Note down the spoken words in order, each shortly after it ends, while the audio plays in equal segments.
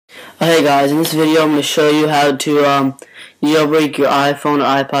Hey guys, in this video I'm going to show you how to jailbreak your iPhone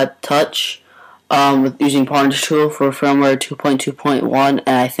or iPod Touch with using pwnage tool for firmware 2.2.1 and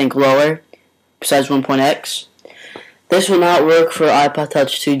I think lower, besides 1.x. This will not work for iPod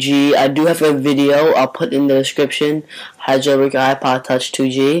Touch 2G. I do have a video I'll put in the description how to jailbreak your iPod Touch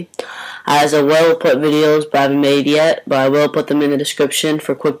 2G. I will put videos but I haven't made yet, but I will put them in the description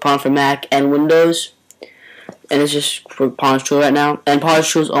for quick pawn for Mac and Windows. And it's just for pwnage tool right now. And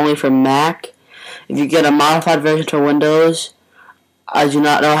pwnage tool is only for Mac. If you get a modified version for Windows, I do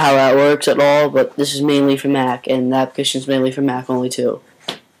not know how that works at all, but this is mainly for Mac, and the application is mainly for Mac only too.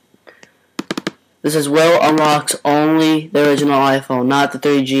 This as well unlocks only the original iPhone, not the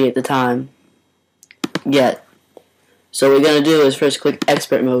 3G at the time. Yet. So what we're going to do is first click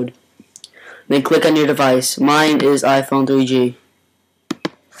Expert Mode. Then click on your device. Mine is iPhone 3G.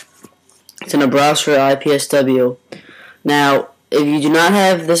 It's in a browser IPSW. Now, if you do not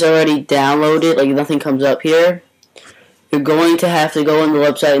have this already downloaded, like nothing comes up here, you're going to have to go on the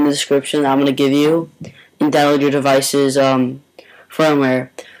website in the description I'm going to give you and download your device's firmware.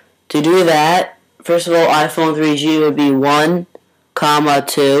 To do that, first of all, iPhone 3G would be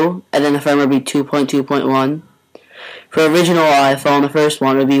 1,2, and then the firmware would be 2.2.1. For original iPhone, the first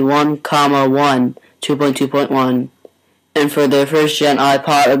one would be 1,1, 2.2.1. And for the first gen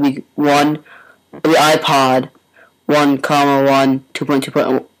iPod, it would be iPod 1,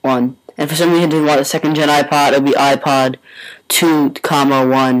 2.2.1. And for some reason, if you want a second gen iPod, it would be iPod 2, 1,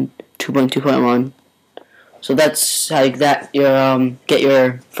 2.2.1. So that's how you get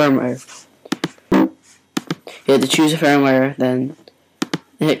your firmware. You have to choose a firmware, then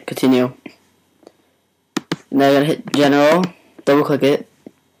hit continue. Now you're gonna hit general, double click it,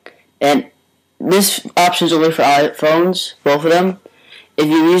 and this option is only for iPhones, both of them. If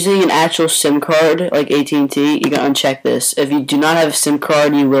you're using an actual SIM card, like AT&T, you're going to uncheck this. If you do not have a SIM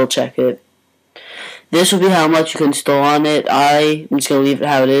card, you will check it. This will be how much you can install on it. I'm just going to leave it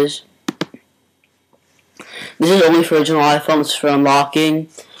how it is. This is only for original iPhones. It's for unlocking.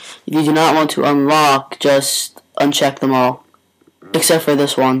 If you do not want to unlock, just uncheck them all. Except for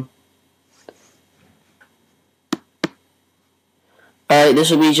this one. Alright, this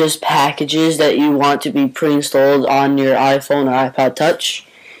will be just packages that you want to be pre-installed on your iPhone or iPod Touch.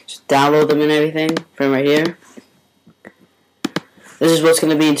 Just download them and everything from right here. This is what's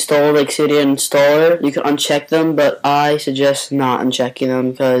going to be installed, like Cydia installer. You can uncheck them, but I suggest not unchecking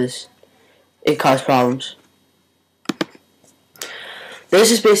them because it causes problems.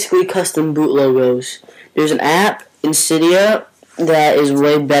 This is basically custom boot logos. There's an app in Cydia that is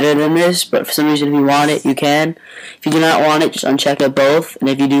way better than this, but for some reason if you want it, you can. If you do not want it, just uncheck it both, and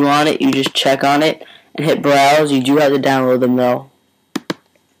if you do want it, you just check on it and hit browse. You do have to download them though.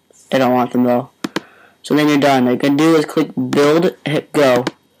 I don't want them though. So then you're done. All you're going to do is click build and hit go.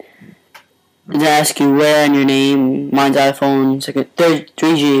 It's ask you where in your name. Mine's iPhone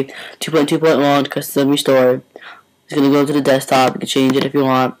 3G 2.2.1 custom restore. It's going to go to the desktop. You can change it if you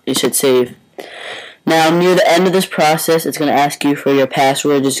want. You should save. Now, near the end of this process, it's going to ask you for your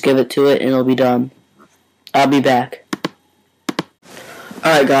password. Just give it to it, and it'll be done. I'll be back.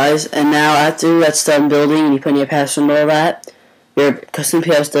 Alright, guys, and now after that's done building and you put in your password and all that, your custom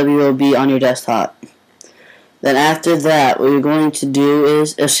PSW will be on your desktop. Then after that, what you're going to do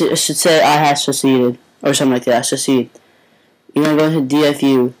is, it should say I have succeeded, or something like that, succeed. You're going to go into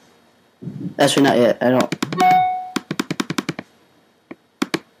DFU. That's for not yet, I don't.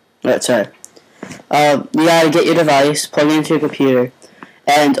 Alright, sorry. You gotta get your device, plug it into your computer.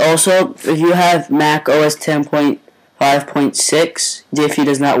 And also, if you have Mac OS 10.5.6, DFU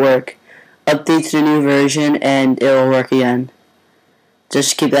does not work. Update to the new version and it will work again.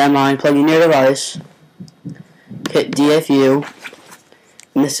 Just keep that in mind. Plug in your device, hit DFU,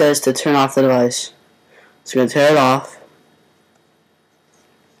 and it says to turn off the device. So you're going to turn it off.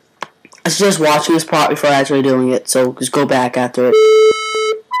 I suggest watching this part before actually doing it, so just go back after it.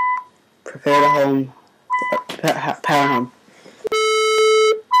 Prepare the home, power home.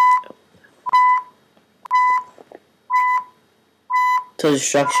 Tells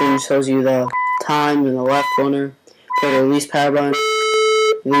instructions, shows you the time in the left corner. Prepare the release power button.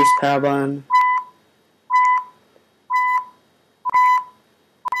 Release power button.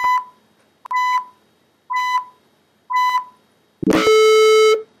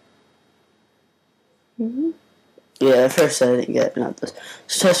 Yeah, at first I didn't get not this.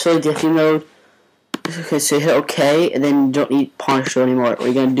 Successfully DFU mode. Okay, so hit OK, and then you don't need pwnage tool anymore. What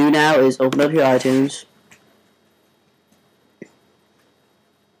you're gonna do now is open up your iTunes.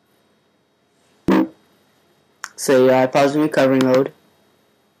 So your iPod's in recovery mode.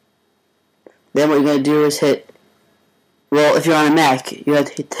 Then what you're gonna do is hit Well, if you're on a Mac, you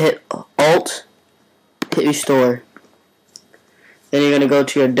have to hit Alt, hit Restore. Then you're going to go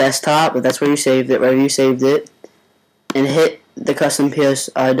to your desktop, if that's where you saved it, wherever you saved it, and hit the custom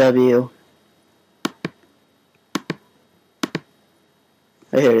PSW.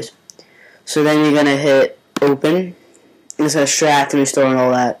 Right here it is. So then you're going to hit Open, and it's going to extract and restore and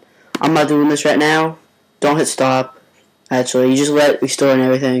all that. I'm not doing this right now. Don't hit Stop. Actually, you just let it restore and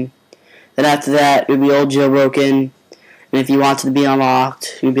everything. Then after that, it would be all jailbroken. And if you want it to be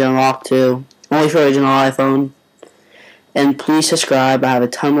unlocked, it would be unlocked too. Only for original iPhone. And please subscribe. I have a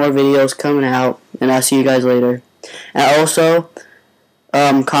ton more videos coming out. And I'll see you guys later. And also,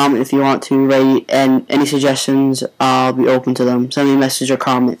 comment if you want to rate. And any suggestions, I'll be open to them. Send me a message or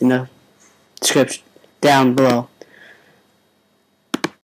comment in the description down below.